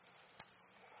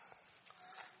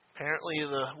Apparently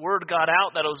the word got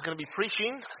out that I was going to be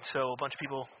preaching, so a bunch of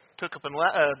people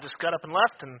just got up and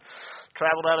left and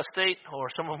traveled out of state, or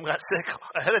some of them got sick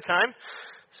ahead of time.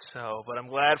 But I'm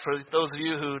glad for those of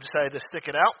you who decided to stick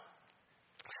it out.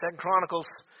 2 Chronicles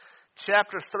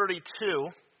chapter 32.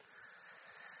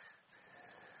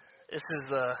 This is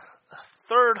the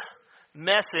third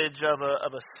message of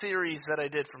a series that I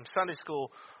did from Sunday school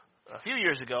a few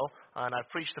years ago, and I've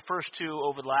preached the first two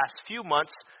over the last few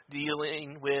months,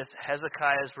 dealing with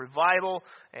Hezekiah's revival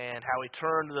and how he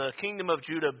turned the kingdom of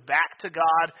Judah back to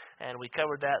God, and we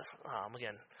covered that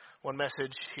again. One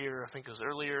message here, I think it was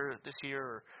earlier this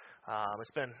year.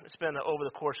 It's been over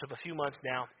the course of a few months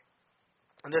now,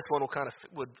 and this one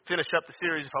would finish up the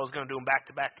series if I was going to do them back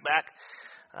to back to back.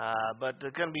 But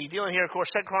they're going to be dealing here, of course,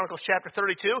 2 Chronicles chapter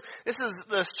 32.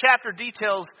 This chapter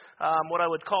details what I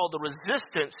would call the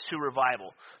resistance to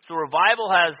revival. So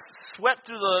revival has swept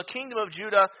through the kingdom of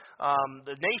Judah.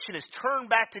 The nation is turned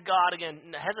back to God. Again,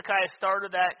 Hezekiah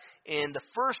started that in the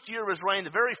first year of his reign,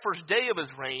 the very first day of his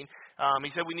reign. He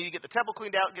said we need to get the temple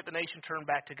cleaned out and get the nation turned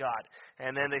back to God.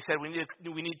 And then they said we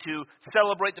need to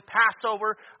celebrate the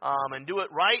Passover and do it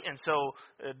right. And so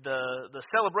the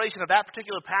celebration of that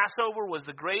particular Passover was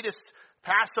the greatest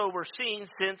Passover seen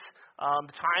since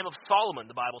the time of Solomon,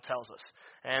 the Bible tells us.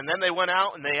 And then they went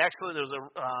out and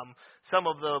some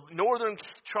of the northern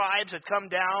tribes had come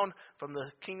down from the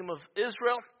kingdom of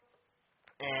Israel,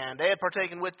 and they had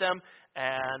partaken with them,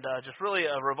 and just really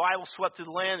a revival swept through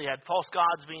the land. They had false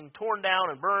gods being torn down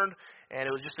and burned, and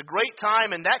it was just a great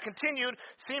time, and that continued,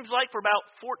 seems like, for about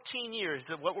 14 years.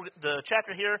 The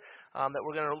chapter here that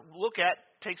we're going to look at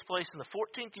takes place in the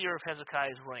 14th year of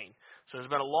Hezekiah's reign. So there's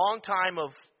been a long time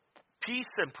of peace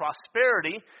and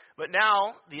prosperity, but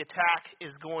now the attack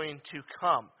is going to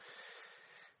come.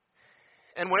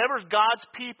 And whenever God's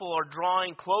people are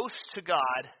drawing close to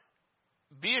God,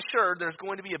 be assured there's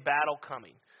going to be a battle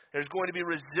coming. There's going to be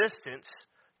resistance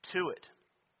to it.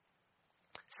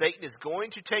 Satan is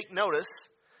going to take notice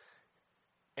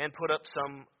and put up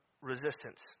some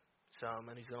resistance.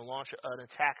 And he's going to launch an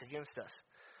attack against us.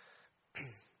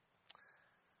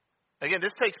 Again,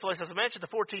 this takes place, as I mentioned,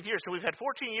 the 14th year. So we've had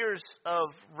 14 years of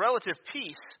relative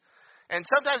peace. And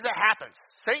sometimes that happens.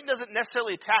 Satan doesn't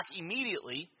necessarily attack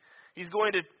immediately. He's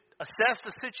going to assess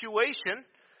the situation,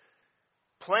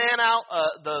 plan out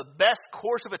the best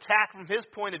course of attack from his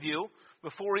point of view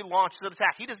before he launches an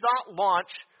attack. He does not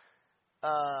launch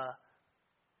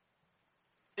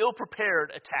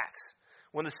ill-prepared attacks.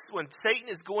 When Satan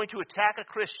is going to attack a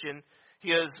Christian,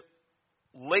 he has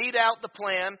laid out the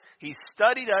plan, he's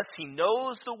studied us, he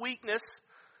knows the weakness,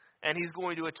 and he's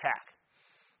going to attack.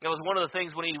 That was one of the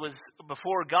things when he was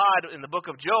before God in the book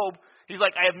of Job. He's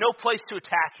like, I have no place to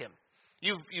attack him.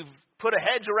 You've put a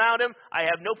hedge around him. I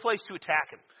have no place to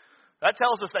attack him. That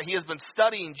tells us that he has been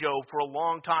studying Job for a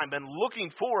long time, been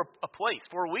looking for a place,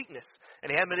 for a weakness. And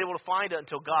he hadn't been able to find it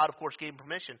until God, of course, gave him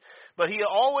permission. But he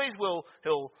always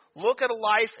he'll look at a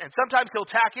life, and sometimes he'll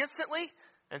attack instantly,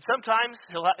 and sometimes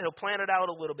he'll plan it out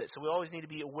a little bit. So we always need to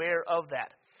be aware of that.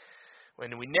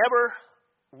 When we never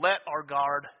let our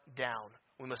guard down.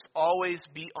 We must always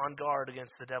be on guard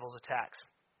against the devil's attacks.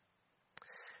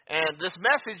 And this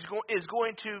message is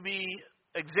going to be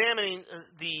examining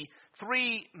the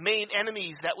three main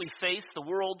enemies that we face: the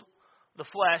world, the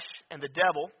flesh, and the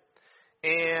devil,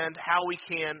 and how we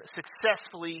can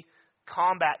successfully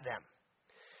combat them.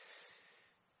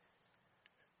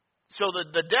 So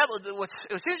the devil, what's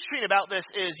interesting about this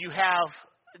is you have,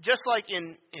 just like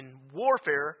in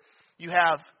warfare, you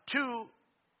have two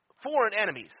foreign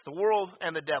enemies, the world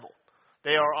and the devil.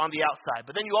 They are on the outside.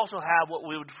 But then you also have what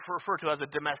we would refer to as a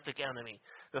domestic enemy,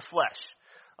 the flesh.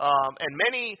 And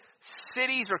many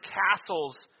cities or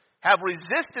castles have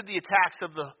resisted the attacks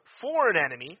of the foreign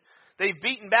enemy. They've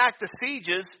beaten back the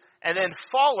sieges and then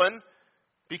fallen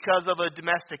because of a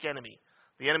domestic enemy.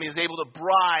 The enemy is able to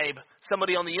bribe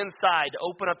somebody on the inside to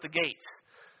open up the gates.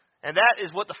 And that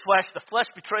is what the flesh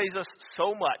betrays us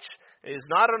so much. It is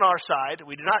not on our side.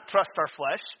 We do not trust our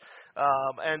flesh.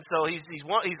 And so he's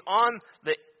on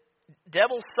the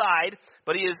devil's side,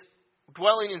 but he is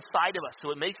dwelling inside of us. So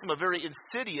it makes him a very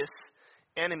insidious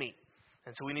enemy.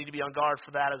 And so we need to be on guard for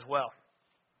that as well.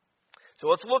 So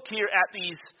let's look here at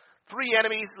these three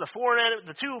enemies,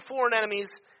 the two foreign enemies,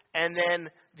 and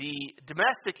then the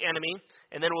domestic enemy,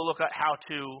 and then we'll look at how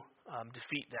to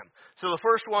defeat them. So the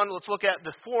first one, let's look at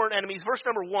the foreign enemies. Verse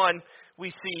number 1,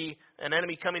 we see an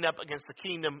enemy coming up against the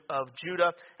kingdom of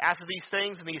Judah. After these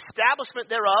things and the establishment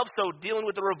thereof, so dealing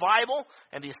with the revival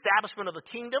and the establishment of the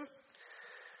kingdom,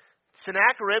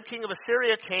 Sennacherib, king of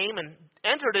Assyria, came and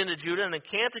entered into Judah and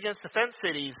encamped against the fenced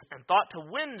cities and thought to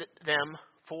win them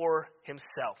for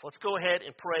himself. Let's go ahead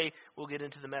and pray. We'll get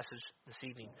into the message this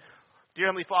evening. Dear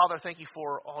Heavenly Father, thank you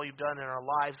for all you've done in our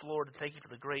lives, Lord, and thank you for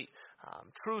the great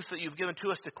truths that you've given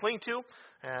to us to cling to.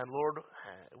 And Lord,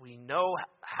 we know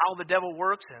how the devil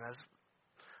works, and as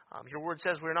your word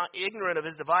says, we're not ignorant of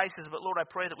his devices, but Lord, I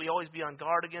pray that we always be on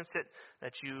guard against it,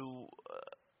 that you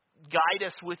guide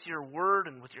us with your word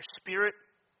and with your spirit,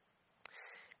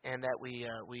 and that we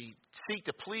seek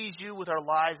to please you with our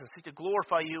lives and seek to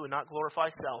glorify you and not glorify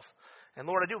self. And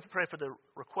Lord, I do pray for the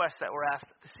requests that were asked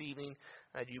this evening,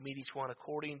 that you meet each one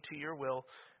according to your will.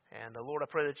 And Lord, I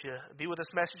pray that you be with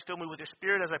this message, fill me with your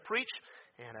spirit as I preach,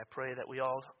 and I pray that we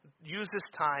all use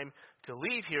this time to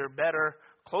leave here better,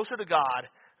 closer to God,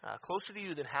 closer to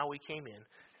you than how we came in.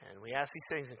 And we ask these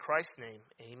things in Christ's name.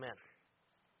 Amen.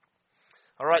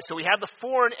 All right, so we have the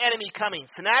foreign enemy coming,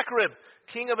 Sennacherib,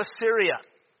 king of Assyria.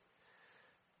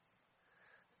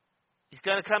 He's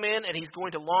going to come in and he's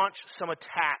going to launch some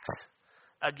attacks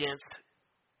against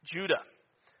Judah.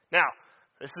 Now,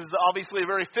 this is obviously a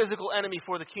very physical enemy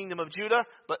for the kingdom of Judah,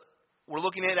 but we're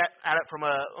looking at it from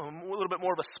a little bit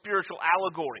more of a spiritual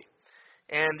allegory.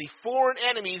 And the foreign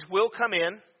enemies will come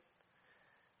in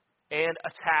and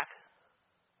attack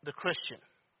the Christian.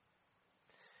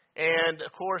 And,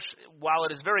 of course, while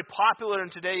it is very popular in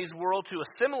today's world to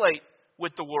assimilate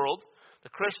with the world, the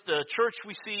church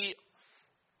we see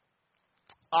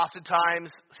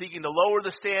oftentimes seeking to lower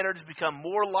the standards, become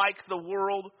more like the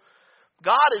world.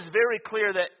 God is very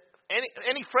clear that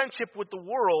any friendship with the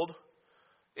world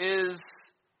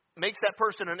makes that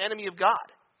person an enemy of God.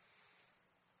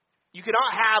 You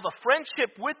cannot have a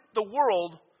friendship with the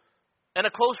world and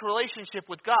a close relationship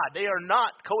with God. They are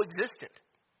not coexistent.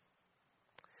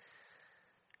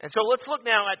 And so let's look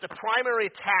now at the primary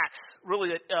attacks,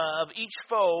 really, of each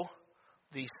foe.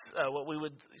 What we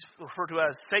would refer to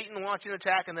as Satan launching the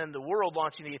attack and then the world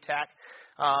launching the attack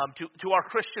to our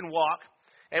Christian walk.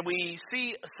 And we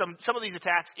see some of these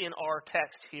attacks in our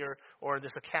text here, or in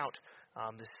this account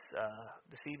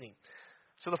this evening.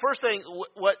 So the first thing,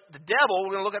 what the devil,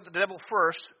 we're going to look at the devil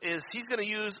first, is he's going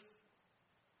to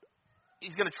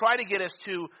try to get us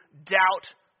to doubt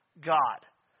God.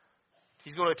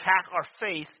 He's going to attack our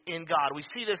faith in God. We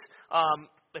see this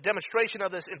a demonstration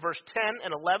of this in verse 10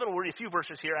 and 11. We'll read a few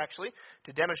verses here, actually,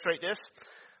 to demonstrate this.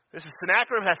 This is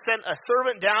Sennacherib has sent a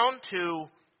servant down to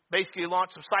basically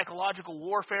launch some psychological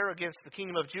warfare against the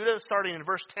kingdom of Judah, starting in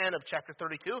verse 10 of chapter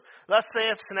 32. Thus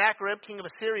saith Sennacherib, king of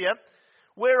Assyria,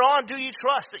 whereon do ye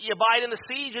trust, that ye abide in the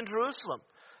siege in Jerusalem?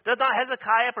 Does not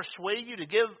Hezekiah persuade you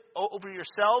to give over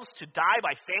yourselves to die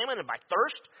by famine and by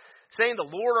thirst, saying,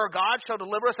 the Lord our God shall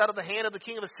deliver us out of the hand of the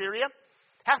king of Assyria?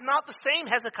 Hath not the same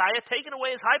Hezekiah taken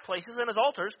away his high places and his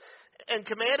altars, and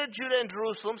commanded Judah and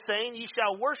Jerusalem, saying, ye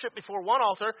shall worship before one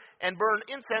altar, and burn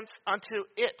incense unto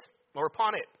it, or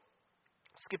upon it?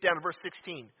 Skip down to verse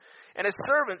 16. And his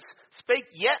servants spake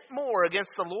yet more against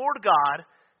the Lord God,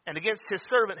 and against his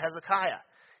servant Hezekiah.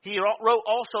 He wrote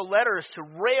also letters to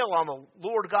rail on the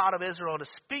Lord God of Israel, and to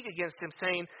speak against him,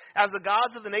 saying, as the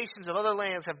gods of the nations of other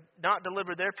lands have not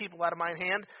delivered their people out of mine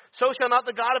hand, so shall not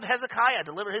the God of Hezekiah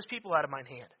deliver his people out of mine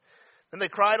hand. Then they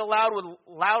cried with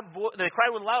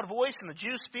loud voice in the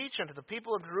Jews' speech unto the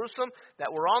people of Jerusalem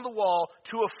that were on the wall,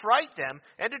 to affright them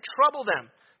and to trouble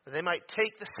them, that they might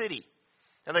take the city.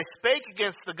 And they spake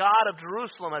against the God of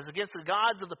Jerusalem as against the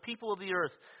gods of the people of the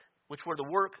earth, which were the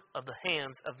work of the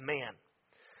hands of man.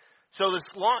 So this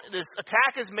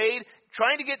attack is made,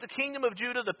 trying to get the kingdom of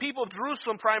Judah, the people of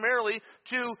Jerusalem primarily,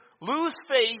 to lose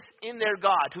faith in their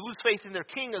God, to lose faith in their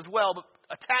king as well, but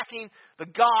attacking the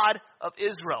God of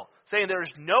Israel, saying there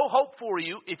is no hope for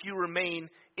you if you remain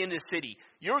in this city.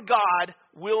 Your God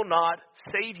will not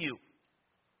save you.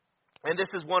 And this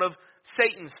is one of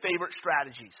Satan's favorite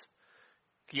strategies.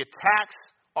 He attacks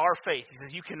our faith. He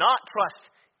says you cannot trust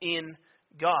in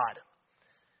God.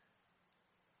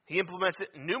 He implements it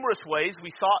in numerous ways.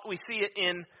 We see it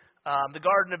in the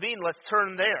Garden of Eden. Let's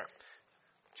turn there.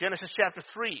 Genesis chapter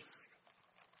 3.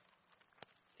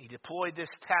 He deployed this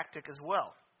tactic as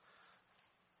well.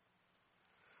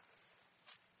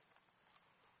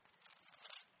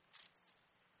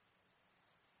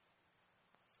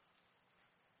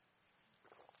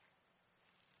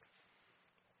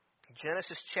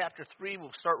 Genesis chapter 3, we'll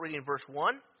start reading verse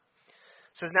 1. It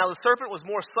says, now the serpent was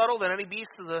more subtle than any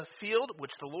beast of the field,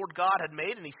 which the Lord God had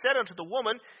made. And he said unto the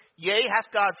woman, yea,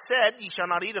 hath God said, ye shall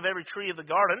not eat of every tree of the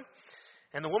garden?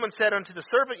 And the woman said unto the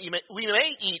serpent, we may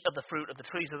eat of the fruit of the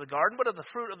trees of the garden, but of the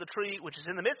fruit of the tree which is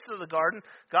in the midst of the garden,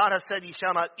 God hath said, ye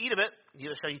shall not eat of it,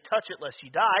 neither shall ye touch it, lest ye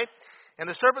die. And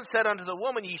the serpent said unto the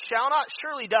woman, ye shall not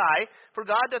surely die, for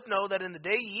God doth know that in the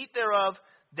day ye eat thereof,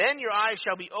 Then your eyes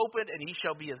shall be opened, and ye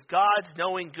shall be as gods,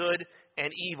 knowing good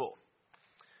and evil.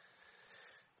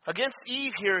 Against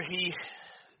Eve here, he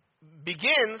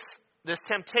begins this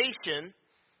temptation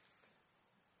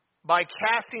by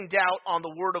casting doubt on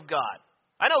the Word of God.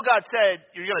 I know God said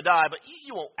you're going to die, but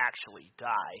you won't actually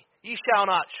die. You shall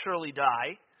not surely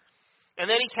die. And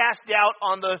then he cast doubt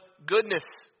on the goodness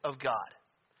of God.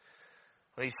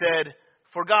 When he said,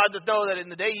 for God to know that in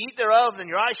the day you eat thereof, then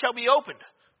your eyes shall be opened.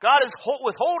 God is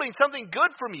withholding something good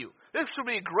from you. This will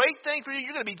be a great thing for you.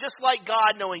 You're going to be just like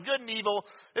God, knowing good and evil.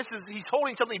 He's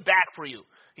holding something back for you.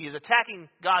 He is attacking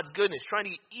God's goodness, trying to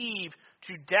get Eve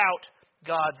to doubt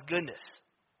God's goodness.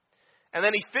 And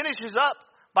then he finishes up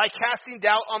by casting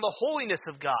doubt on the holiness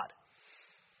of God.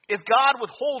 If God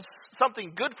withholds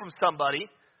something good from somebody,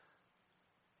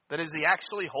 then is he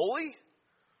actually holy?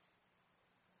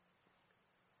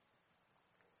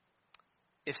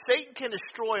 If Satan can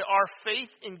destroy our faith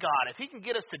in God, if he can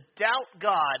get us to doubt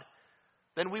God,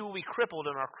 then we will be crippled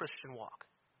in our Christian walk.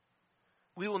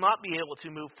 We will not be able to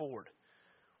move forward.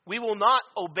 We will not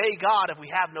obey God if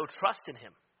we have no trust in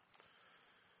him.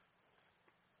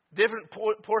 Different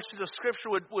portions of Scripture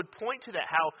would point to that,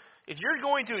 how if you're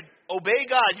going to obey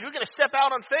God, you're going to step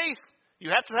out on faith.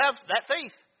 You have to have that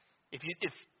faith.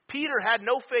 If Peter had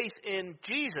no faith in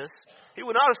Jesus, he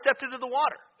would not have stepped into the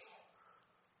water.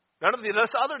 None of the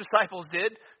other disciples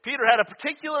did. Peter had a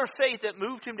particular faith that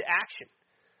moved him to action.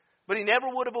 But he never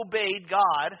would have obeyed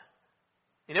God.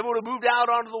 He never would have moved out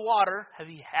onto the water if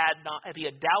he had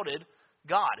doubted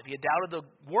God. If he had doubted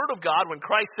the Word of God when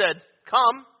Christ said,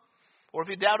 come, or if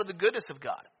he doubted the goodness of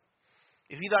God.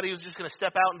 If he thought he was just going to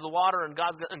step out into the water and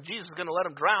Jesus was going to let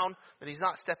him drown, then he's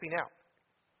not stepping out.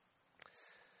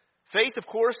 Faith, of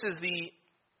course, is the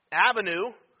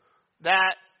avenue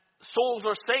that souls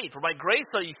are saved. For by grace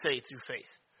are you saved through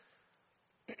faith.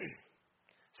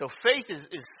 So faith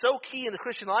is so key in the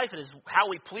Christian life. It is how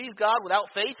we please God.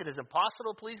 Without faith, it is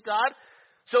impossible to please God.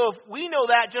 So if we know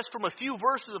that just from a few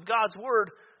verses of God's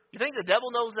Word, you think the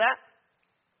devil knows that?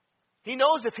 He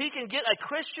knows if he can get a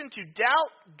Christian to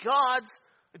doubt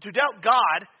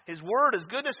God, His Word, His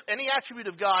goodness, any attribute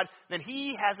of God, then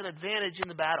he has an advantage in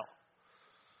the battle.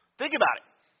 Think about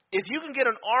it. If you can get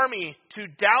an army to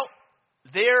doubt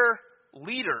their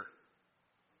leader,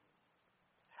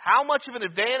 how much of an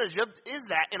advantage is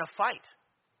that in a fight?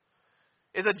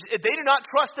 If they do not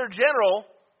trust their general,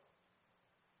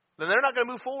 then they're not going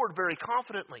to move forward very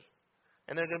confidently.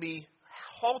 And they're going to be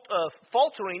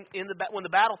faltering when the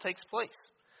battle takes place.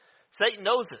 Satan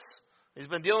knows this. He's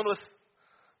been dealing with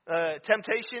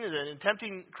temptation and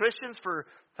tempting Christians for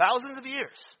thousands of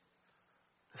years.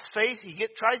 His faith,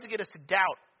 tries to get us to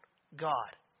doubt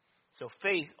God. So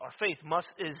our faith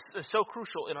is so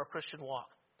crucial in our Christian walk.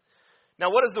 Now,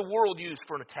 what does the world use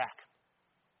for an attack?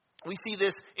 We see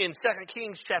this in 2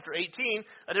 Kings chapter 18,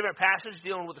 a different passage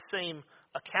dealing with the same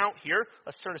account here.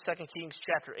 Let's turn to 2 Kings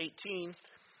chapter 18,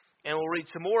 and we'll read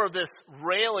some more of this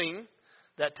railing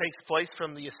that takes place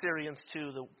from the Assyrians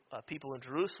to the people in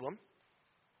Jerusalem.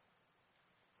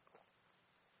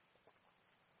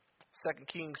 2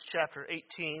 Kings chapter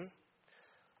 18,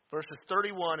 verses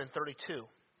 31 and 32.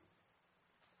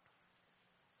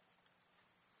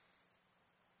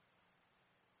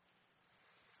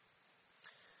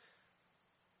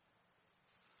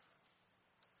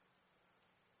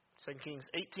 Second Kings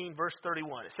 18, verse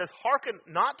 31. It says, hearken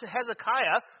not to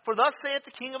Hezekiah, for thus saith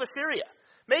the king of Assyria,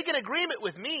 make an agreement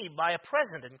with me by a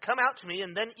present, and come out to me,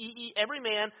 and then eat ye every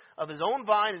man of his own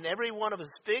vine, and every one of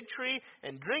his fig tree,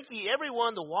 and drink ye every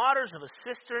one the waters of a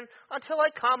cistern, until I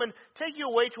come and take you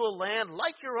away to a land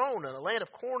like your own, and a land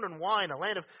of corn and wine, a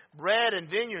land of bread and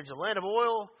vineyards, a land of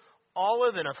oil,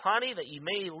 olive, and of honey, that ye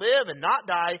may live and not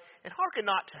die, and hearken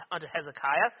not unto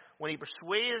Hezekiah, when he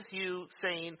persuadeth you,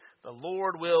 saying, the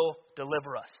Lord will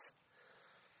deliver us.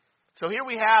 So here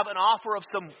we have an offer of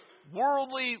some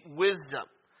worldly wisdom.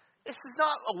 This is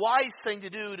not a wise thing to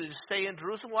do to stay in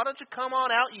Jerusalem. Why don't you come on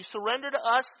out, you surrender to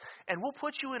us, and we'll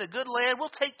put you in a good land.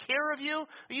 We'll take care of you.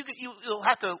 You'll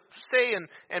have to stay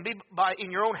and be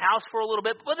in your own house for a little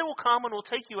bit, but then we'll come and we'll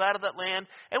take you out of that land,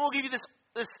 and we'll give you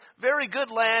this very good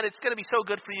land. It's going to be so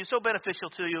good for you, so beneficial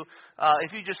to you,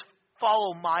 if you just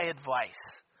follow my advice.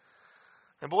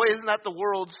 And boy, isn't that the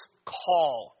world's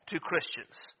call to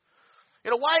Christians?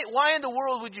 You know, why in the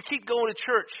world would you keep going to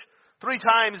church 3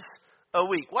 times a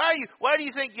week? Why do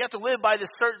you think you have to live by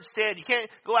this certain standard? You can't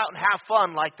go out and have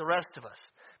fun like the rest of us.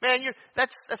 Man,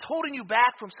 that's holding you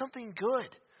back from something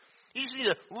good. You just need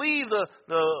to leave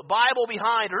the Bible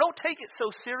behind, or don't take it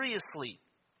so seriously.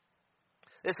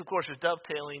 This, of course, is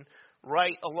dovetailing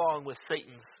right along with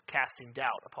Satan's casting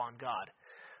doubt upon God.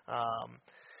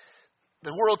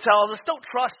 The world tells us, don't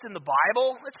trust in the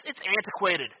Bible. It's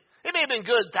antiquated. It may have been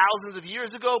good thousands of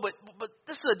years ago, but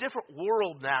this is a different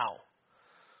world now.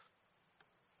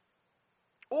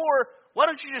 Or why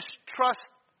don't you just trust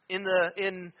in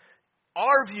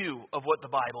our view of what the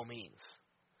Bible means,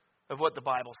 of what the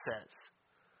Bible says?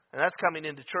 And that's coming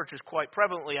into churches quite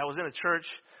prevalently. I was in a church.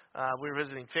 We were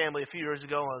visiting family a few years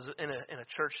ago. I was in a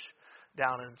church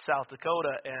down in South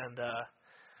Dakota, and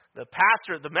the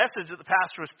message that the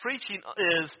pastor was preaching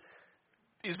is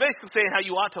he's basically saying how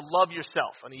you ought to love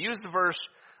yourself. And he used the verse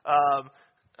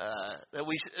that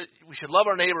we should love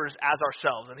our neighbors as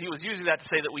ourselves. And he was using that to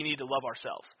say that we need to love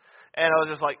ourselves. And I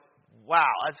was just like,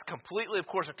 wow, that's completely, of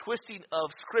course, a twisting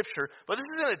of Scripture. But this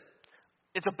isn't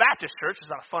it's a Baptist church. It's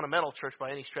not a fundamental church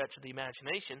by any stretch of the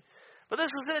imagination. But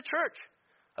this was in a church.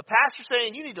 A pastor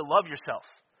saying, you need to love yourself.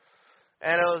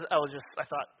 And I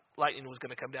thought lightning was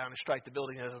going to come down and strike the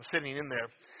building as I'm sitting in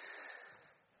there.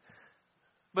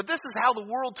 But this is how the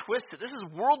world twists it. This is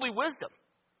worldly wisdom.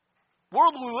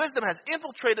 Worldly wisdom has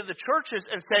infiltrated the churches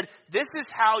and said, this is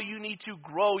how you need to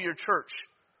grow your church.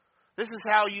 This is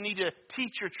how you need to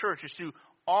teach your church, is through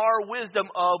our wisdom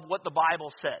of what the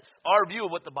Bible says, our view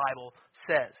of what the Bible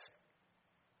says.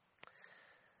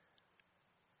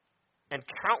 And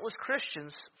countless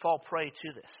Christians fall prey to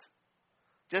this.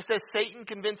 Just as Satan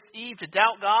convinced Eve to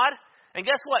doubt God, and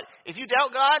guess what? If you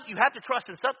doubt God, you have to trust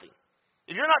in something.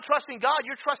 If you're not trusting God,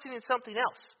 you're trusting in something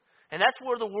else. And that's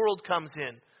where the world comes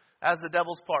in as the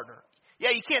devil's partner. Yeah,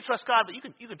 you can't trust God, but you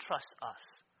can trust us.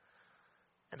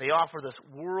 And they offer this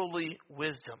worldly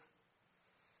wisdom.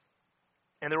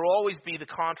 And there will always be the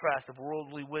contrast of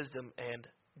worldly wisdom and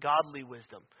godly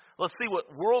wisdom. Let's see what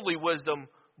worldly wisdom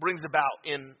brings about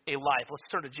in a life. Let's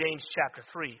turn to James chapter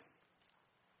 3.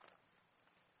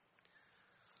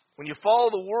 When you follow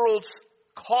the world's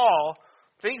call,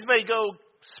 things may go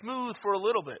smooth for a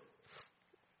little bit.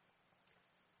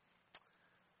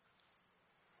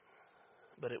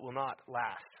 But it will not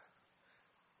last.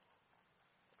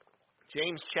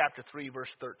 James chapter 3, verse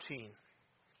 13.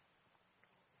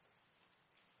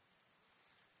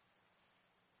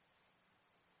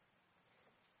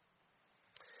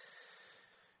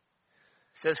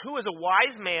 It says, who is a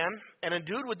wise man and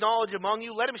endued with knowledge among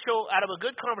you? Let him show out of a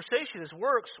good conversation his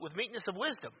works with meekness of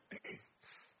wisdom.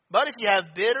 But if you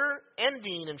have bitter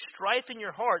envying and strife in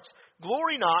your hearts,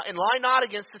 glory not and lie not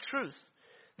against the truth.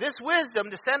 This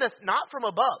wisdom descendeth not from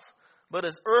above, but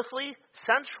is earthly,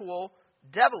 sensual,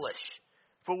 devilish.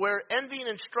 For where envying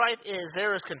and strife is,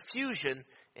 there is confusion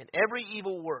in every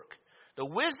evil work. The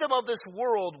wisdom of this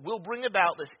world will bring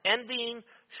about this envying,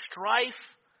 strife,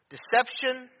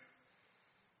 deception,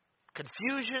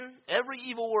 confusion, every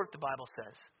evil work, the Bible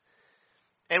says.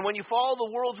 And when you follow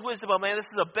the world's wisdom, oh man, this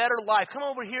is a better life. Come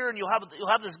over here and you'll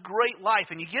have this great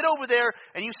life. And you get over there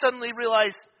and you suddenly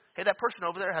realize, hey, that person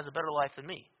over there has a better life than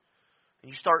me. And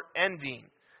you start envying.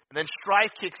 And then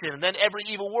strife kicks in. And then every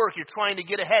evil work, you're trying to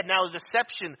get ahead. Now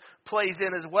deception plays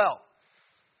in as well.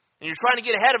 And you're trying to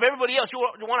get ahead of everybody else. You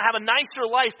want to have a nicer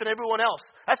life than everyone else.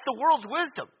 That's the world's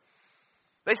wisdom.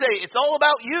 They say, it's all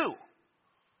about you.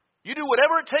 You do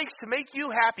whatever it takes to make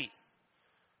you happy.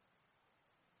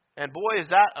 And boy, is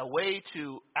that a way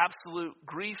to absolute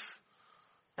grief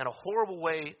and a horrible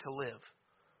way to live.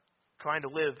 Trying to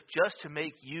live just to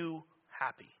make you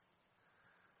happy.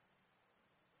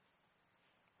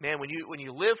 Man, when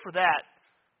you live for that,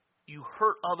 you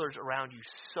hurt others around you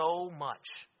so much.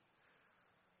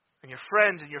 And your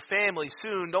friends and your family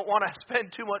soon don't want to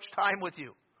spend too much time with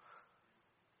you.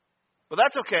 But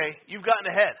that's okay. You've gotten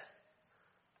ahead.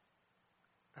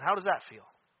 And how does that feel?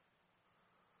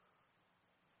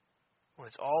 When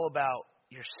it's all about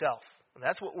yourself. And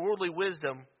that's what worldly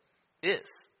wisdom is.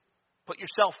 Put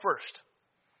yourself first.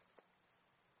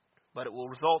 But it will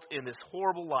result in this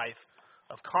horrible life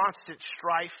of constant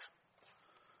strife,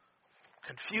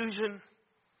 confusion.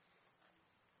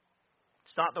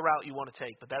 It's not the route you want to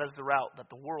take, but that is the route that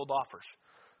the world offers.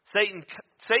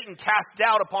 Satan casts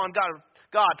doubt upon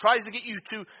God, tries to get you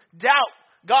to doubt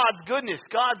God's goodness,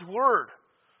 God's word.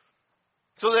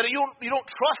 So that you don't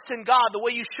trust in God the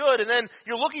way you should, and then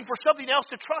you're looking for something else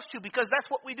to trust you because that's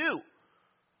what we do.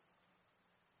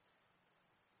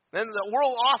 Then the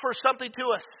world offers something to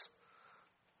us.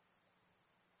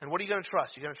 And what are you going to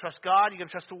trust? You're going to trust God? You're going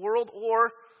to trust the world?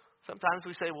 Or sometimes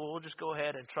we say, well, we'll just go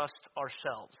ahead and trust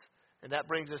ourselves. And that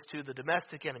brings us to the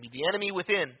domestic enemy, the enemy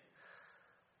within.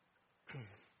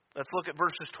 Let's look at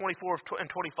verses 24 and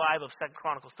 25 of 2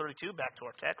 Chronicles 32. Back to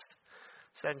our text.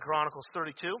 2 Chronicles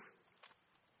 32.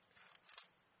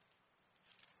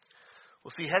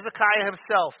 We'll see Hezekiah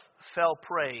himself fell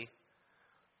prey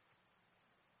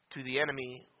to the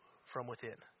enemy from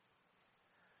within.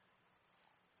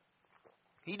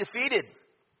 He defeated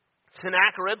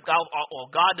Sennacherib.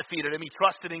 God defeated him. He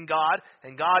trusted in God,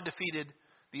 and God defeated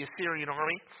the Assyrian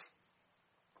army.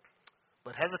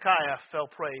 But Hezekiah fell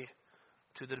prey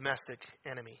to the domestic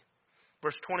enemy.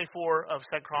 Verse 24 of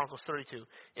 2 Chronicles 32.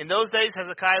 In those days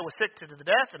Hezekiah was sick to the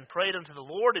death and prayed unto the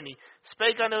Lord, and he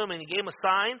spake unto him, and he gave him a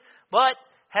sign. But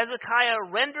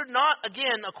Hezekiah rendered not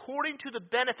again according to the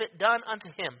benefit done unto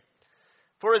him,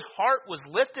 for his heart was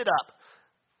lifted up.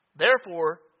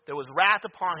 Therefore there was wrath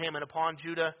upon him and upon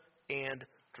Judah and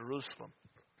Jerusalem.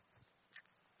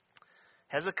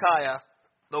 Hezekiah,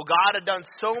 though God had done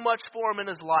so much for him in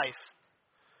his life,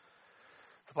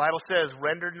 the Bible says,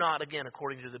 rendered not again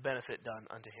according to the benefit done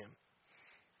unto him.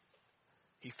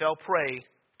 He fell prey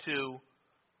to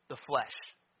the flesh,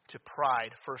 to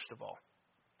pride, first of all.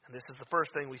 And this is the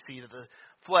first thing we see that the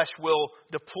flesh will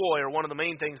deploy, or one of the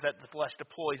main things that the flesh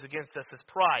deploys against us is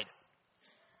pride.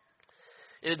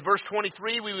 In verse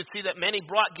 23, we would see that many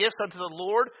brought gifts unto the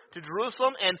Lord to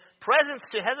Jerusalem and presents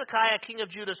to Hezekiah, king of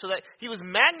Judah, so that he was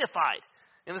magnified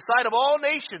in the sight of all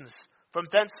nations from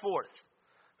thenceforth.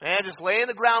 And just laying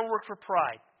the groundwork for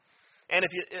pride. And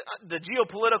if the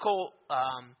geopolitical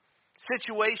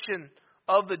situation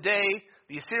of the day,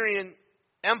 the Assyrian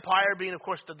Empire being, of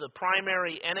course, the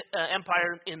primary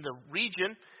empire in the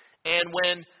region, and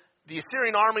when the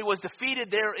Assyrian army was defeated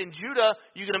there in Judah,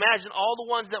 you can imagine all the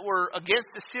ones that were against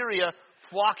Assyria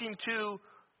flocking to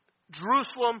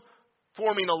Jerusalem,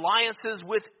 forming alliances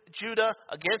with Judah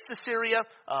against Assyria.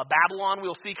 Babylon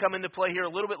we'll see come into play here a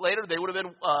little bit later. They would have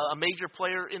been a major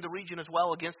player in the region as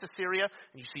well against Assyria.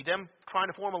 And you see them trying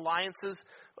to form alliances,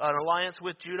 an alliance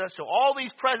with Judah. So all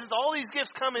these presents, all these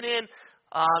gifts coming in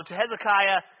to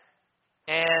Hezekiah,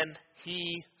 and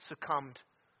he succumbed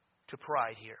to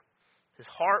pride here. His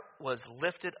heart was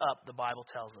lifted up, the Bible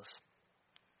tells us.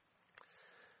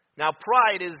 Now,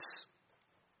 pride is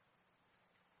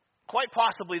quite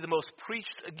possibly the most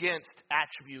preached against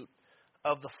attribute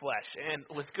of the flesh, and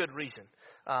with good reason.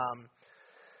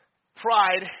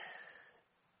 Pride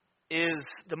is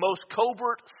the most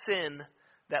covert sin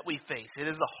that we face. It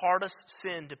is the hardest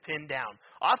sin to pin down.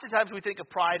 Oftentimes we think of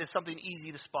pride as something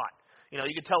easy to spot. You know,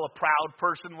 you can tell a proud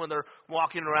person when they're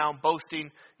walking around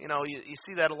boasting. You know, you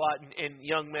see that a lot in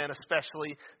young men,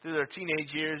 especially through their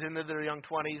teenage years into their young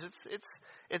 20s.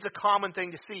 It's a common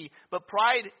thing to see. But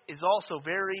pride is also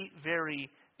very, very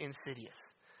insidious.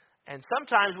 And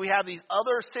sometimes we have these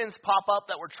other sins pop up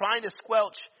that we're trying to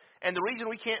squelch, and the reason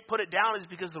we can't put it down is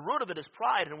because the root of it is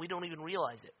pride, and we don't even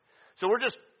realize it. So we're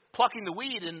just plucking the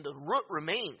weed, and the root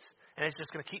remains, and it's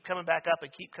just going to keep coming back up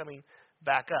and keep coming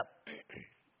back up.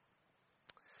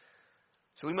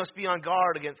 So we must be on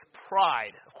guard against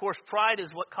pride. Of course, pride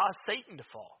is what caused Satan to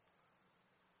fall.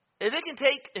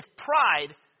 If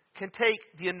pride can take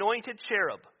the anointed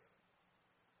cherub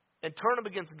and turn him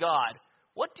against God,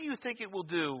 what do you think it will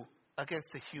do against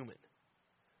a human?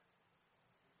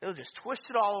 It'll just twist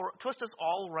us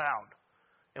all around,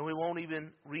 and we won't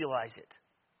even realize it.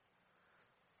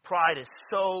 Pride is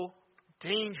so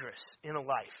dangerous in a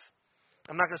life.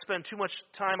 I'm not going to spend too much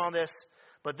time on this,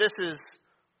 but this is,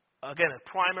 again, a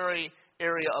primary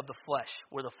area of the flesh,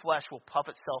 where the flesh will puff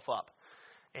itself up.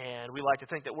 And we like to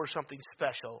think that we're something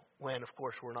special when, of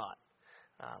course, we're not.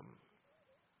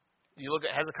 You look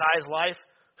at Hezekiah's life.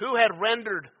 Who had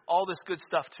rendered all this good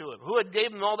stuff to him? Who had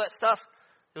gave him all that stuff?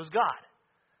 It was God.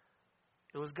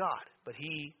 It was God. But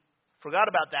he forgot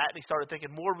about that, and he started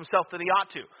thinking more of himself than he ought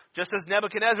to, just as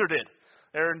Nebuchadnezzar did.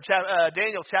 There in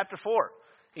Daniel chapter 4.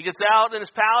 He gets out in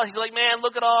his palace. He's like, man,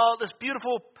 look at all this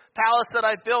beautiful palace that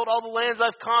I've built, all the lands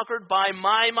I've conquered by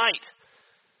my might.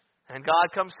 And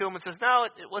God comes to him and says, no,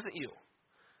 it wasn't you.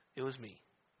 It was me.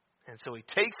 And so he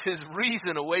takes his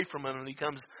reason away from him and he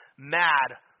becomes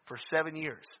mad for 7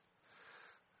 years.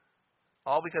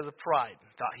 All because of pride.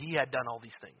 Thought he had done all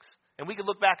these things. And we can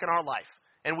look back in our life.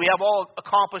 And we have all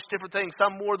accomplished different things,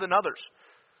 some more than others.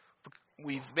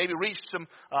 We've maybe reached some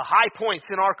high points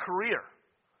in our career.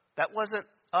 That wasn't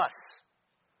us.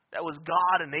 That was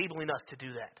God enabling us to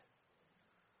do that.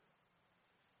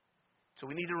 So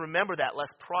we need to remember that,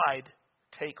 lest pride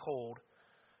take hold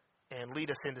and lead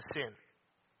us into sin,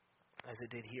 as it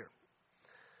did here.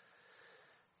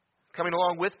 Coming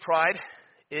along with pride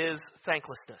is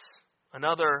thanklessness,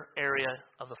 another area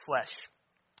of the flesh.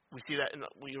 We see that,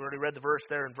 we already read the verse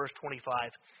there in verse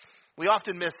 25. We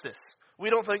often miss this. We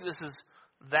don't think this is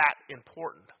that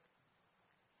important.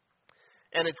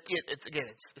 And it's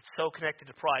so connected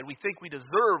to pride. We think we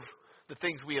deserve the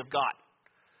things we have got,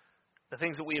 the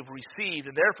things that we have received,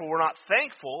 and therefore we're not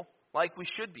thankful like we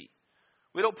should be.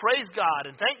 We don't praise God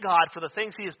and thank God for the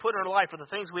things He has put in our life, for the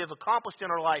things we have accomplished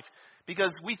in our life,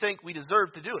 because we think we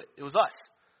deserve to do it. It was us.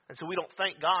 And so we don't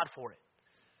thank God for it.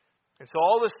 And so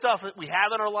all this stuff that we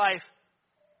have in our life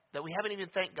that we haven't even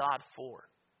thanked God for.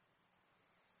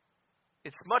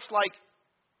 It's much like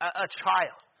a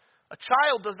child. A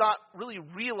child does not really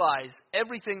realize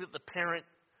everything that the parent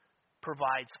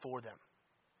provides for them.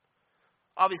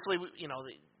 Obviously,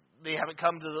 they haven't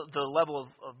come to the level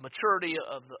of maturity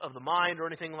of the mind or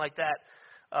anything like that,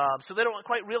 so they don't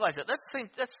quite realize that.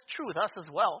 That's true with us as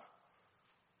well.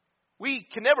 We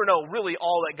can never know really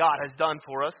all that God has done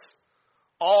for us,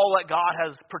 all that God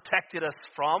has protected us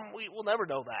from. We will never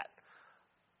know that.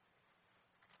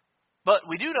 But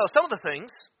we do know some of the things,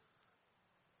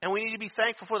 and we need to be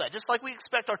thankful for that. Just like we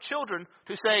expect our children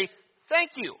to say,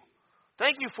 thank you.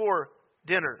 Thank you for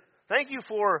dinner. Thank you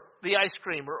for the ice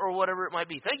cream or whatever it might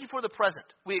be. Thank you for the present.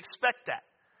 We expect that.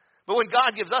 But when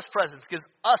God gives us presents, gives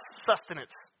us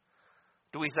sustenance,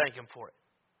 do we thank Him for it?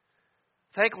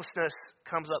 Thanklessness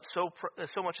comes up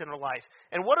so much in our life.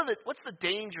 And what's the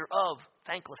danger of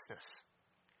thanklessness?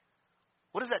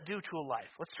 What does that do to a life?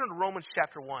 Let's turn to Romans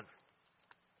chapter 1.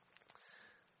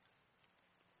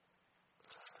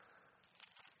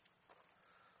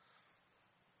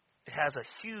 It has a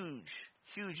huge,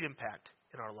 huge impact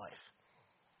in our life.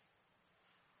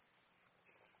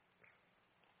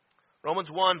 Romans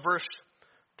 1, verse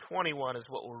 21 is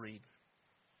what we'll read.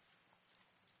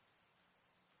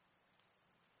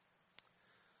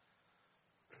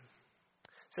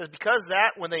 It says, because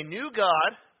that when they knew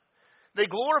God, they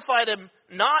glorified Him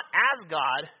not as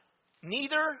God,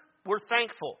 neither were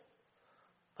thankful,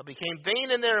 but became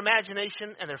vain in their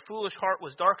imagination, and their foolish heart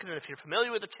was darkened. And if you're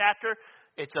familiar with the chapter,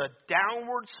 it's a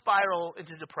downward spiral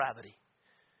into depravity.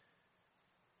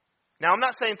 Now, I'm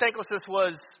not saying thanklessness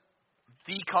was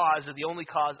the cause or the only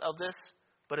cause of this,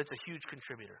 but it's a huge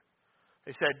contributor.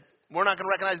 They said, we're not going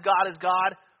to recognize God as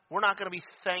God. We're not going to be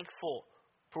thankful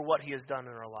for what He has done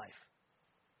in our life,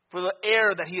 for the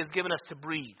air that He has given us to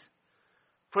breathe,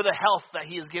 for the health that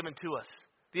He has given to us,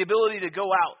 the ability to go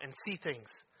out and see things,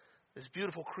 this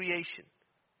beautiful creation.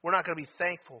 We're not going to be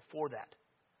thankful for that.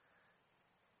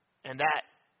 And that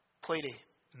played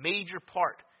a major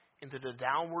part into the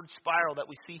downward spiral that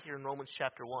we see here in Romans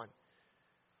chapter 1.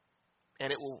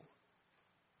 And it will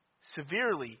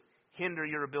severely hinder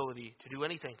your ability to do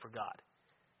anything for God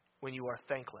when you are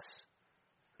thankless.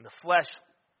 And the flesh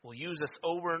will use us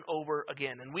over and over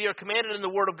again. And we are commanded in the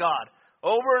Word of God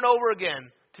over and over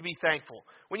again to be thankful.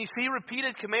 When you see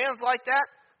repeated commands like that,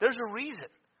 there's a reason.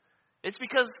 It's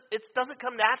because it doesn't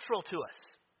come natural to us.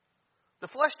 The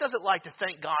flesh doesn't like to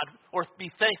thank God or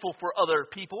be thankful for other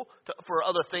people, for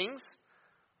other things.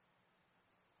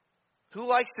 Who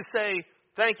likes to say,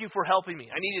 thank you for helping me?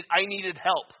 I needed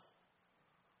help.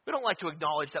 We don't like to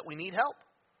acknowledge that we need help.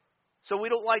 So we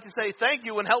don't like to say thank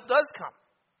you when help does come.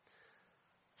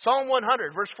 Psalm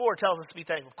 100, verse 4 tells us to be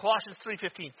thankful. Colossians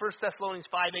 3:15, 1 Thessalonians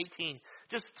 5:18.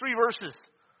 Just 3 verses.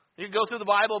 You can go through the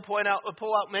Bible and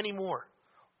pull out many more.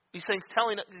 These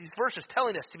verses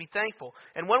telling us to be thankful.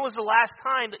 And when was the last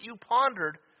time that you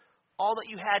pondered all that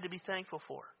you had to be thankful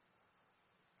for?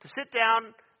 To sit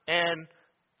down, and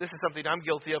this is something I'm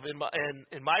guilty of in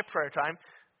my prayer time.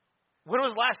 When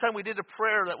was the last time we did a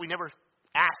prayer that we never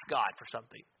asked God for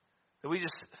something? That we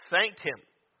just thanked Him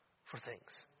for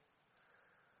things?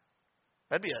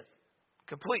 That'd be a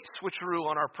complete switcheroo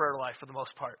on our prayer life for the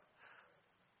most part.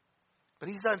 But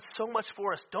He's done so much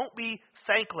for us. Don't be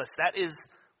thankless. That is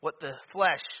what the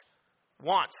flesh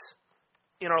wants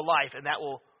in our life, and that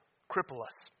will cripple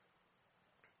us.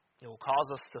 It will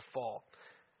cause us to fall.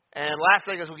 And last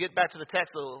thing, as we get back to the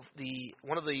text,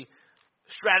 one of the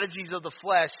strategies of the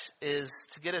flesh is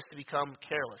to get us to become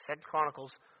careless.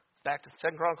 Back to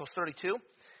 2 Chronicles 32.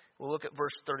 We'll look at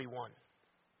verse 31.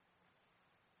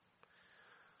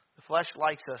 The flesh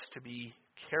likes us to be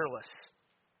careless.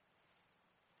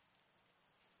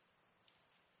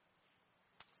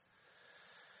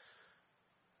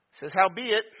 It says,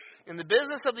 howbeit, in the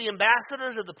business of the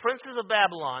ambassadors of the princes of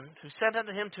Babylon, who sent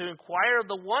unto him to inquire of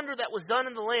the wonder that was done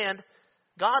in the land,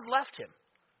 God left him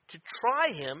to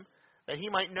try him, that he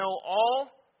might know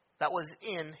all that was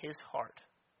in his heart.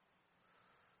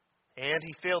 And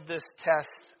he failed this test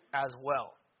as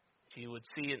well. You would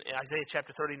see in Isaiah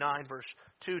chapter 39, verse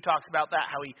 2, talks about that,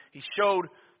 how he showed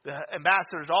the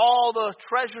ambassadors all the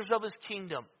treasures of his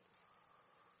kingdom.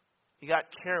 He got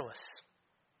careless.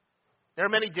 There are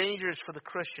many dangers for the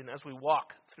Christian as we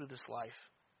walk through this life.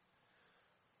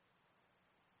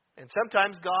 And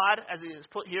sometimes God, as He is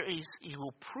put here, He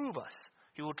will prove us.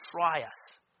 He will try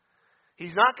us.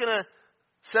 He's not going to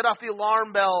set off the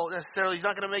alarm bell necessarily. He's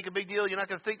not going to make a big deal. You're not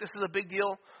going to think this is a big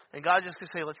deal. And God just going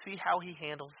to say, let's see how He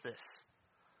handles this.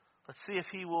 Let's see if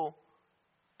He will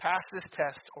pass this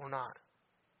test or not.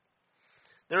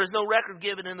 There is no record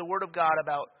given in the Word of God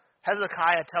about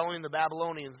Hezekiah telling the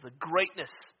Babylonians the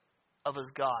greatness of his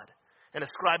God and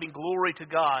ascribing glory to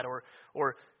God,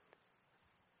 or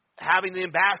having the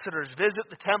ambassadors visit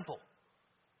the temple.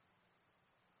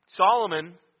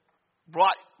 Solomon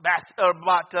brought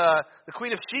the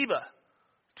Queen of Sheba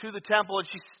to the temple,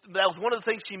 and that was one of the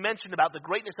things she mentioned about the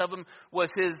greatness of him, was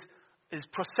his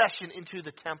procession into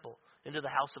the temple, into the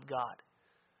house of God.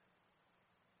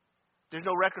 There's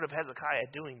no record of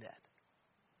Hezekiah doing that.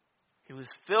 He was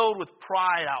filled with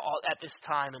pride at this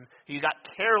time, and he got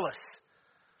careless.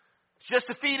 Just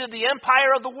defeated the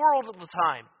empire of the world at the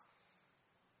time.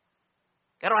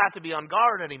 I don't have to be on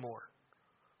guard anymore.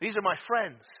 These are my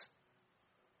friends.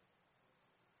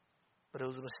 But it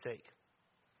was a mistake.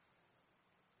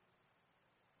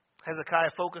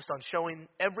 Hezekiah focused on showing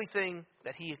everything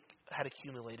that he had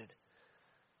accumulated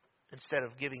instead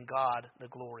of giving God the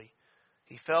glory.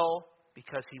 He fell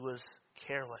because he was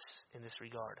careless in this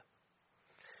regard.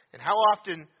 And how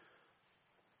often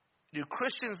do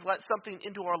Christians let something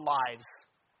into our lives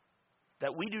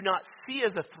that we do not see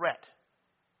as a threat,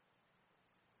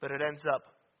 but it ends up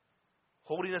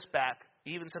holding us back,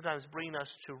 even sometimes bringing us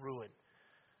to ruin?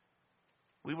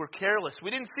 We were careless.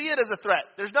 We didn't see it as a threat.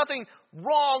 There's nothing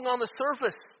wrong on the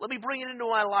surface. Let me bring it into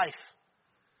my life.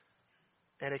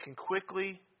 And it can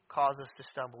quickly cause us to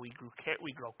stumble. We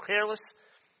grow careless,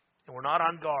 and we're not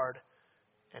on guard,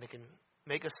 and it can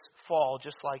make us fall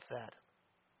just like that.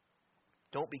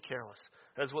 Don't be careless.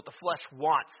 That is what the flesh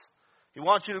wants. He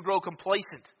wants you to grow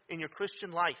complacent in your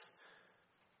Christian life,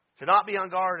 to not be on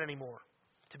guard anymore,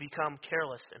 to become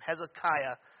careless. And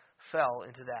Hezekiah fell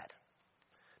into that.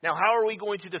 Now, how are we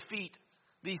going to defeat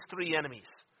these three enemies?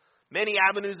 Many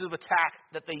avenues of attack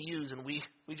that they use, and we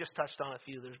just touched on a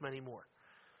few. There's many more.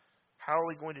 How are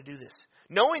we going to do this?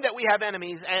 Knowing that we have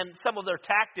enemies and some of their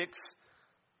tactics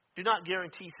do not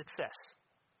guarantee success.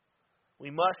 We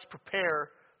must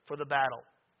prepare for the battle.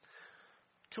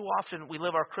 Too often we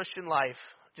live our Christian life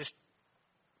just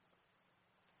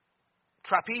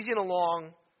trapezing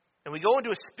along, and we go into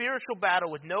a spiritual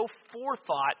battle with no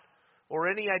forethought or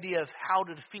any idea of how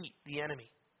to defeat the enemy.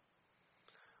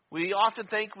 We often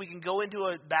think we can go into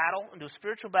a battle, into a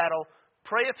spiritual battle,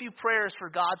 pray a few prayers for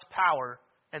God's power,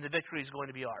 and the victory is going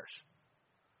to be ours.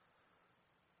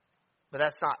 But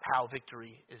that's not how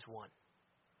victory is won.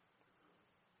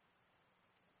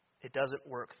 It doesn't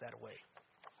work that way.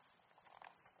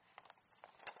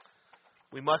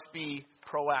 We must be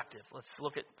proactive. Let's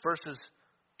look at verses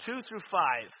 2 through 5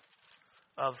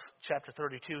 of chapter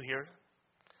 32 here.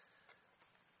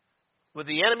 With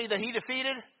the enemy that he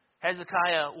defeated,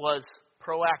 Hezekiah was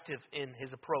proactive in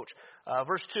his approach.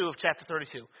 Verse 2 of chapter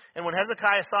 32. And when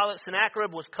Hezekiah saw that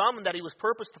Sennacherib was come and that he was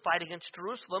purposed to fight against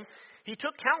Jerusalem, he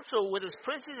took counsel with his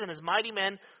princes and his mighty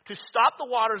men to stop the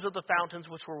waters of the fountains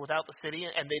which were without the city,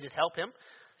 and they did help him.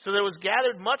 So there was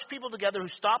gathered much people together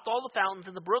who stopped all the fountains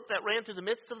and the brook that ran through the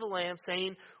midst of the land,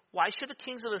 saying, Why should the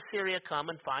kings of Assyria come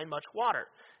and find much water?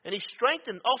 And he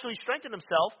strengthened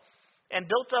himself and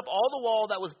built up all the wall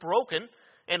that was broken,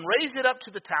 and raised it up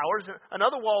to the towers,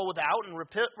 another wall without, and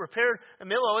repaired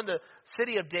Millo in the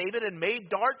city of David, and made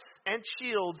darts and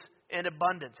shields in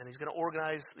abundance. And he's going to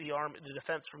organize the army, the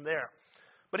defense from there.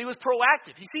 But he was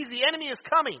proactive. He sees the enemy is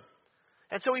coming,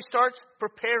 and so he starts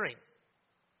preparing.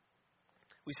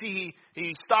 We see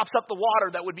he stops up the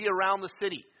water that would be around the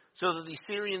city, so that the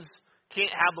Assyrians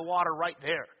can't have the water right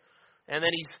there. And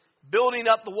then he's building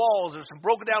up the walls. There's some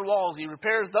broken down walls. He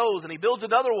repairs those, and he builds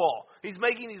another wall. He's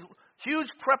making these huge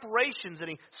preparations, and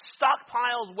he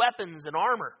stockpiles weapons and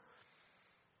armor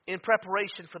in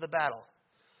preparation for the battle.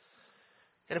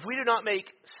 And if we do not make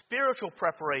spiritual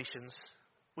preparations,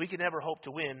 we can never hope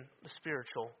to win the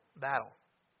spiritual battle.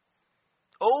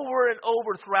 Over and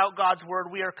over throughout God's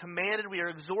Word, we are commanded, we are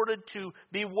exhorted to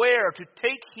beware, to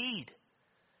take heed.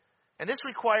 And this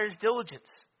requires diligence.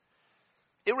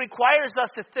 It requires us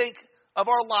to think of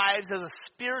our lives as a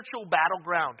spiritual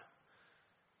battleground,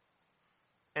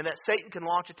 and that Satan can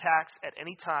launch attacks at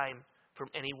any time from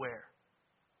anywhere.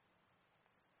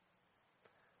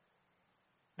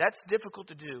 That's difficult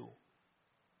to do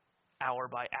hour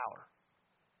by hour,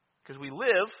 because we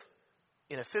live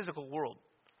in a physical world.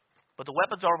 But the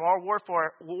weapons of our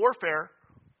warfare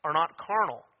are not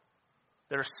carnal.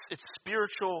 It's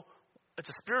spiritual. It's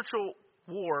a spiritual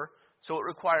war, so it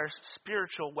requires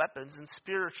spiritual weapons and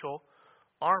spiritual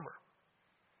armor.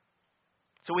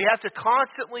 So we have to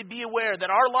constantly be aware that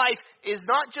our life is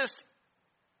not just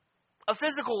a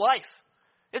physical life.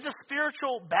 It's a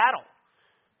spiritual battle.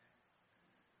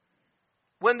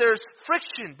 When there's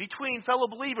friction between fellow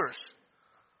believers,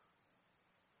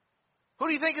 Who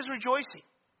do you think is rejoicing?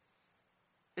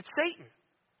 It's Satan.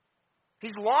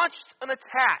 He's launched an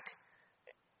attack,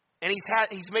 and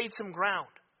he's made some ground.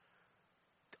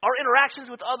 Our interactions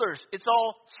with others, it's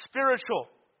all spiritual.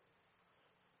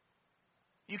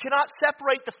 You cannot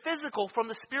separate the physical from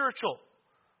the spiritual.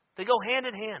 They go hand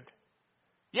in hand.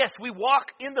 Yes, we walk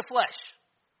in the flesh,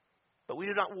 but we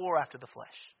do not war after the flesh.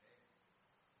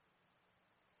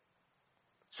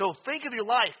 So think of your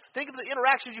life. Think of the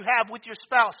interactions you have with your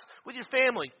spouse, with your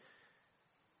family.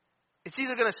 It's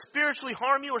either going to spiritually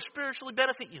harm you or spiritually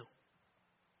benefit you.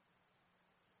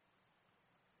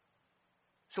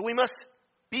 So we must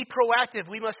be proactive.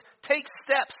 We must take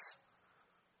steps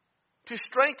to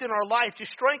strengthen our life, to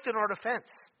strengthen our defense.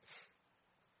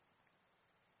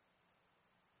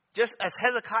 Just as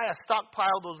Hezekiah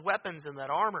stockpiled those weapons and that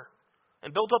armor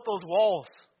and built up those walls,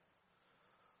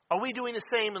 are we doing the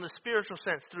same in the spiritual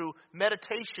sense through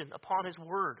meditation upon His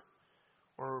Word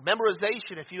or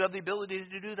memorization if you have the ability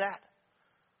to do that?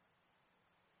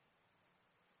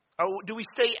 Or do we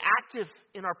stay active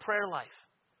in our prayer life?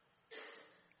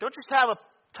 Don't just have a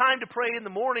time to pray in the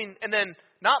morning and then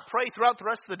not pray throughout the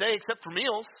rest of the day except for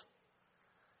meals.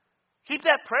 Keep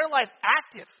that prayer life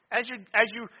active as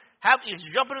you're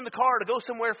jumping in the car to go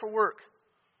somewhere for work.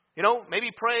 Maybe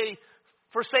pray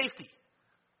for safety.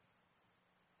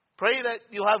 Pray that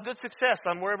you'll have good success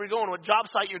on wherever you're going, what job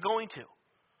site you're going to.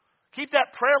 Keep that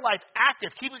prayer life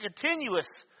active. Keep it continuous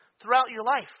throughout your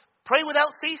life. Pray without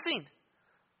ceasing,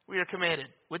 we are commanded,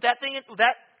 with that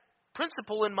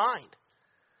principle in mind.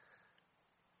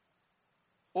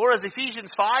 Or as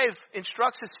Ephesians 5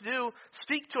 instructs us to do,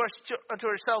 speak unto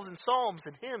ourselves in psalms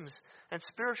and hymns and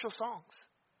spiritual songs,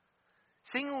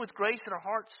 singing with grace in our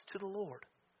hearts to the Lord.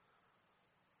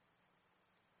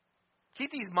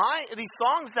 Keep these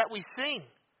songs that we sing,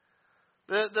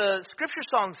 the scripture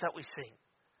songs that we sing,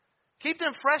 keep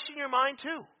them fresh in your mind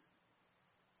too.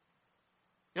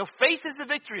 Faith is the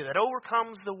victory that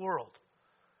overcomes the world.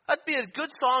 That'd be a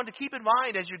good song to keep in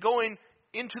mind as you're going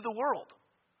into the world.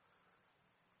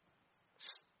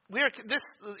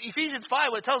 Ephesians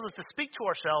 5, when it tells us to speak to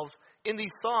ourselves in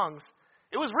these songs,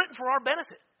 it was written for our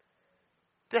benefit,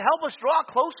 to help us draw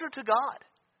closer to God.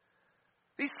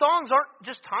 These songs aren't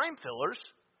just time fillers.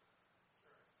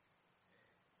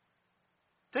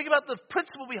 Think about the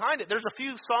principle behind it. There's a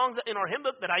few songs in our hymn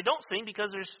book that I don't sing because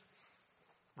there's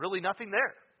really nothing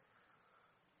there.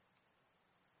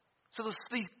 So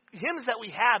these hymns that we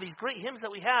have, these great hymns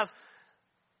that we have,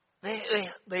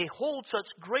 they hold such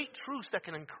great truths that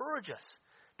can encourage us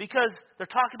because they're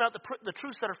talking about the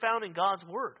truths that are found in God's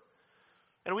Word.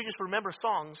 And we just remember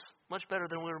songs much better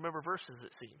than we remember verses,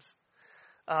 it seems.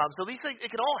 So these things,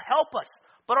 it can all help us.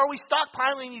 But are we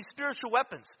stockpiling these spiritual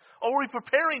weapons? Or are we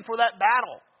preparing for that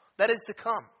battle that is to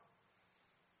come?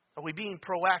 Are we being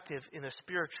proactive in the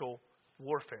spiritual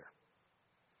warfare?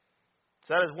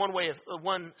 So that is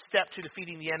one step to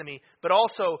defeating the enemy. But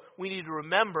also, we need to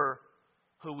remember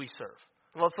who we serve.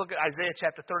 Well, let's look at Isaiah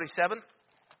chapter 37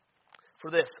 for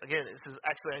this. Again, this is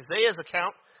actually Isaiah's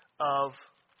account of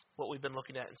what we've been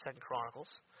looking at in 2 Chronicles.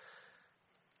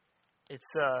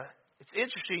 It's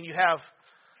interesting. You have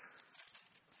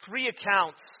three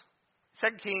accounts,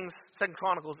 2 Kings, 2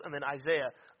 Chronicles, and then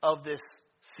Isaiah, of this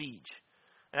siege.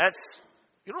 And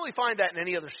you don't really find that in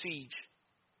any other siege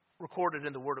recorded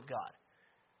in the Word of God.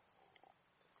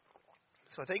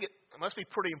 So I think it must be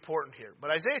pretty important here.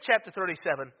 But Isaiah chapter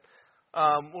 37,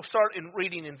 we'll start in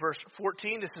reading in verse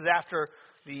 14. This is after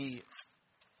the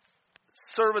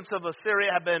servants of Assyria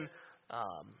have been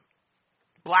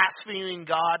blaspheming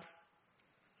God.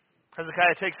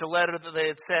 Hezekiah takes the letter that they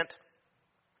had sent.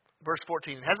 Verse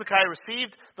 14. Hezekiah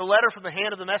received the letter from the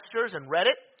hand of the messengers and read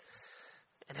it.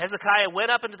 And Hezekiah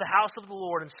went up into the house of the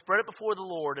Lord and spread it before the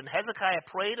Lord. And Hezekiah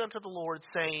prayed unto the Lord,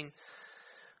 saying,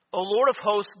 O Lord of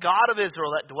hosts, God of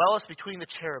Israel, that dwellest between the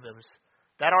cherubims,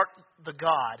 that art the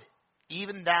God,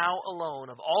 even thou alone,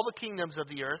 of all the kingdoms of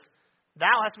the earth,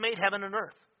 thou hast made heaven and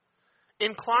earth.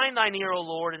 Incline thine ear, O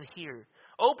Lord, and hear.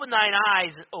 Open thine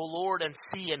eyes, O Lord, and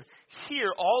see, and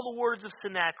hear all the words of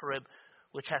Sennacherib,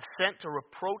 which hath sent to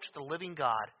reproach the living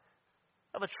God.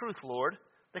 Of a truth, Lord,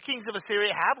 the kings of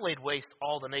Assyria have laid waste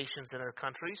all the nations in their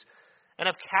countries, and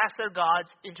have cast their gods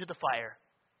into the fire.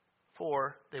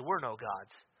 For they were no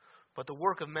gods, but the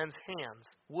work of men's hands,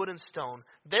 wood and stone.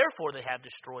 Therefore they have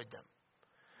destroyed them.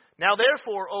 Now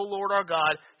therefore, O Lord our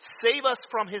God, save us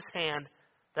from his hand,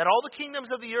 that all the kingdoms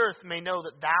of the earth may know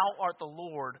that thou art the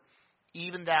Lord,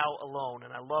 even thou alone.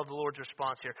 And I love the Lord's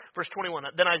response here. Verse 21,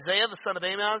 Then Isaiah the son of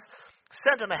Amoz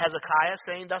sent unto Hezekiah,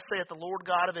 saying, Thus saith the Lord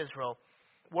God of Israel,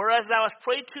 Whereas thou hast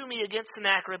prayed to me against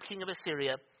Sennacherib king of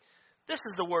Assyria, This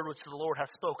is the word which the Lord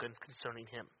hath spoken concerning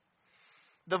him.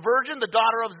 The virgin, the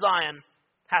daughter of Zion,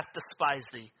 hath despised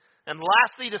thee, and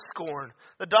laughed thee to scorn.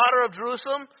 The daughter of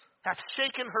Jerusalem hath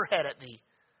shaken her head at thee.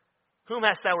 Whom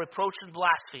hast thou reproached and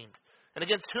blasphemed? And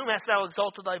against whom hast thou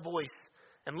exalted thy voice,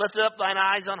 and lifted up thine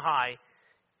eyes on high,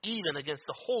 even against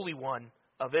the Holy One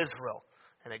of Israel?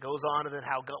 And it goes on to then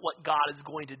what God is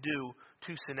going to do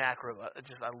to Sennacherib.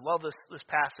 I love this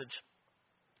passage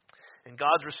and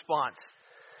God's response.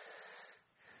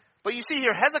 But you see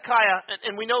here, Hezekiah,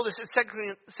 and we know this in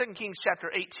 2 Kings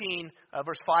chapter 18,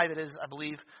 verse 5 it is, I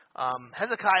believe.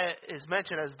 Hezekiah is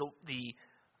mentioned as the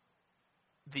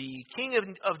king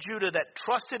of Judah that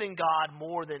trusted in God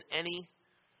more than any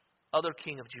other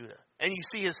king of Judah. And you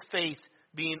see his faith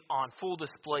being on full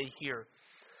display here.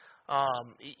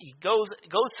 He goes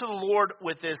to the Lord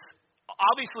with this,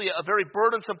 obviously a very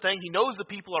burdensome thing. He knows the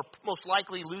people are most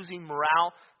likely losing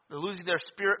morale. They're losing their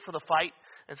spirit for the fight.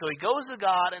 And so he goes to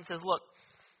God and says, look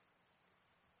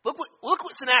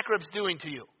what Sennacherib's doing to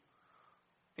you.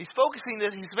 He's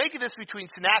making this between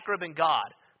Sennacherib and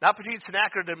God, not between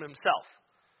Sennacherib and himself.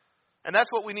 And that's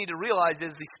what we need to realize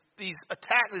is these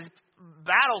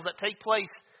battles that take place,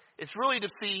 it's really to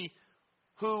see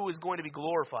who is going to be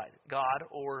glorified, God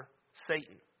or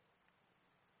Satan.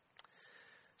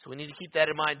 So we need to keep that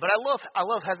in mind. But I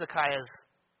love Hezekiah's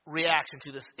reaction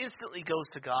to this. Instantly goes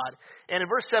to God. And in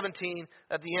verse 17,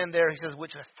 at the end there, he says,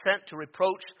 which hath sent to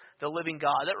reproach the living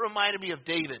God. That reminded me of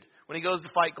David when he goes to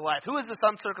fight Goliath. Who is this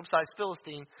uncircumcised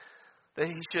Philistine that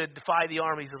he should defy the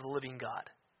armies of the living God?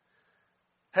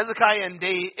 Hezekiah and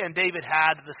David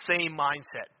had the same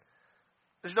mindset.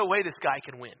 There's no way this guy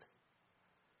can win.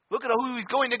 Look at who he's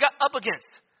going up against.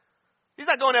 He's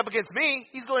not going up against me.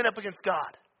 He's going up against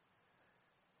God.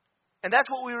 And that's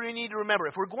what we really need to remember.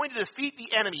 If we're going to defeat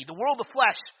the enemy, the world, the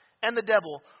flesh, and the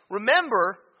devil,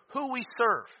 remember who we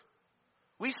serve.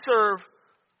 We serve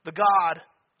the God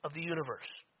of the universe.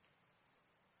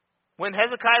 When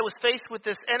Hezekiah was faced with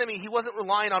this enemy, he wasn't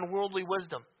relying on worldly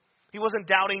wisdom. He wasn't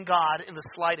doubting God in the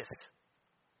slightest.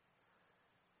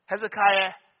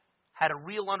 Hezekiah had a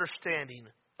real understanding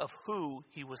of who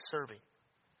he was serving.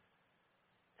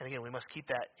 And again, we must keep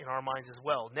that in our minds as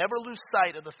well. Never lose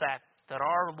sight of the fact that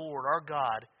our Lord, our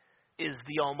God, is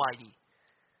the Almighty.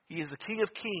 He is the King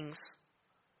of Kings.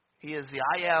 He is the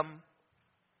I Am.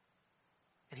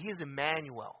 And He is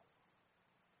Emmanuel,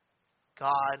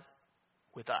 God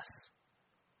with us.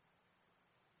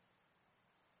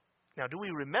 Now, do we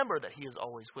remember that He is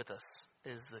always with us,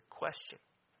 is the question.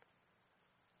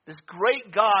 This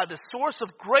great God, the source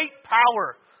of great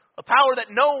power, a power that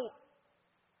no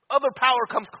other power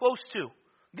comes close to,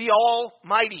 the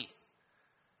Almighty,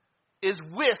 is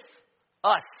with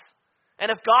us.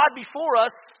 And if God be for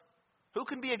us, who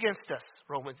can be against us?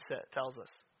 Romans tells us.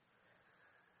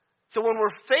 So when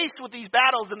we're faced with these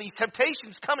battles and these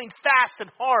temptations coming fast and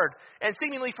hard and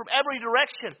seemingly from every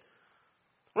direction,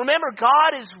 remember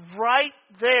God is right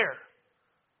there.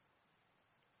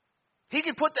 He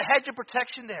can put the hedge of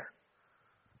protection there.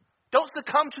 Don't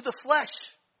succumb to the flesh.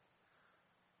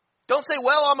 Don't say,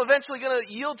 well, I'm eventually going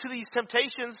to yield to these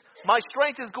temptations. My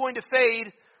strength is going to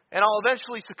fade and I'll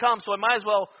eventually succumb, so I might as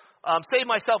well save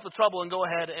myself the trouble and go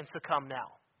ahead and succumb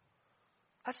now.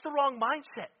 That's the wrong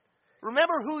mindset.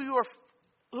 Remember who you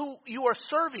are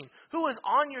serving, who is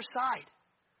on your side.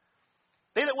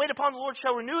 They that wait upon the Lord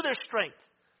shall renew their strength.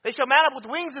 They shall mount up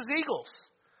with wings as eagles.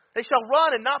 They shall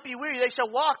run and not be weary. They shall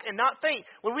walk and not faint.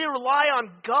 When we rely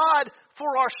on God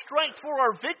for our strength, for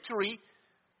our victory,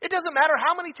 it doesn't matter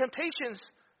how many temptations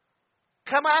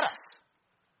come at us.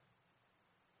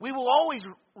 We will always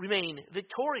remain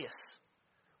victorious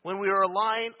when we are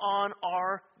relying on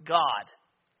our God.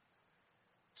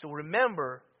 So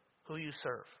remember who you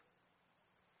serve.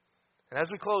 And as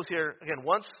we close here, again,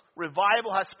 once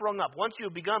revival has sprung up, once you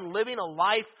have begun living a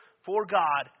life for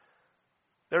God,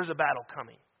 there's a battle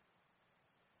coming.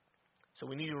 So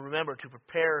we need to remember to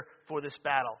prepare for this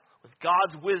battle with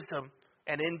God's wisdom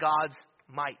and in God's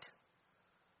might.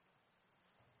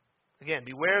 Again,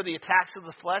 beware the attacks of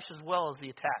the flesh as well as the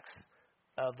attacks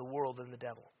of the world and the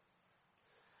devil.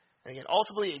 And again,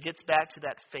 ultimately it gets back to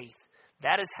that faith.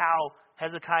 That is how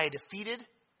Hezekiah defeated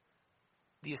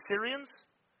the Assyrians.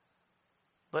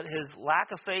 But his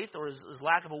lack of faith or his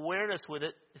lack of awareness with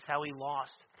it is how he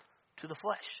lost to the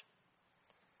flesh.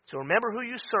 So remember who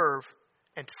you serve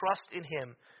and trust in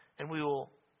Him, and we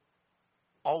will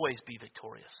always be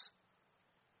victorious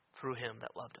through Him that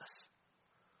loved us.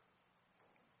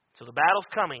 So the battle's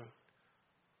coming.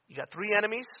 You got 3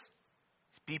 enemies.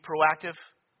 Be proactive,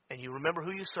 and you remember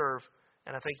who you serve,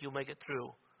 and I think you'll make it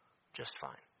through just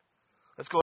fine. Let's go.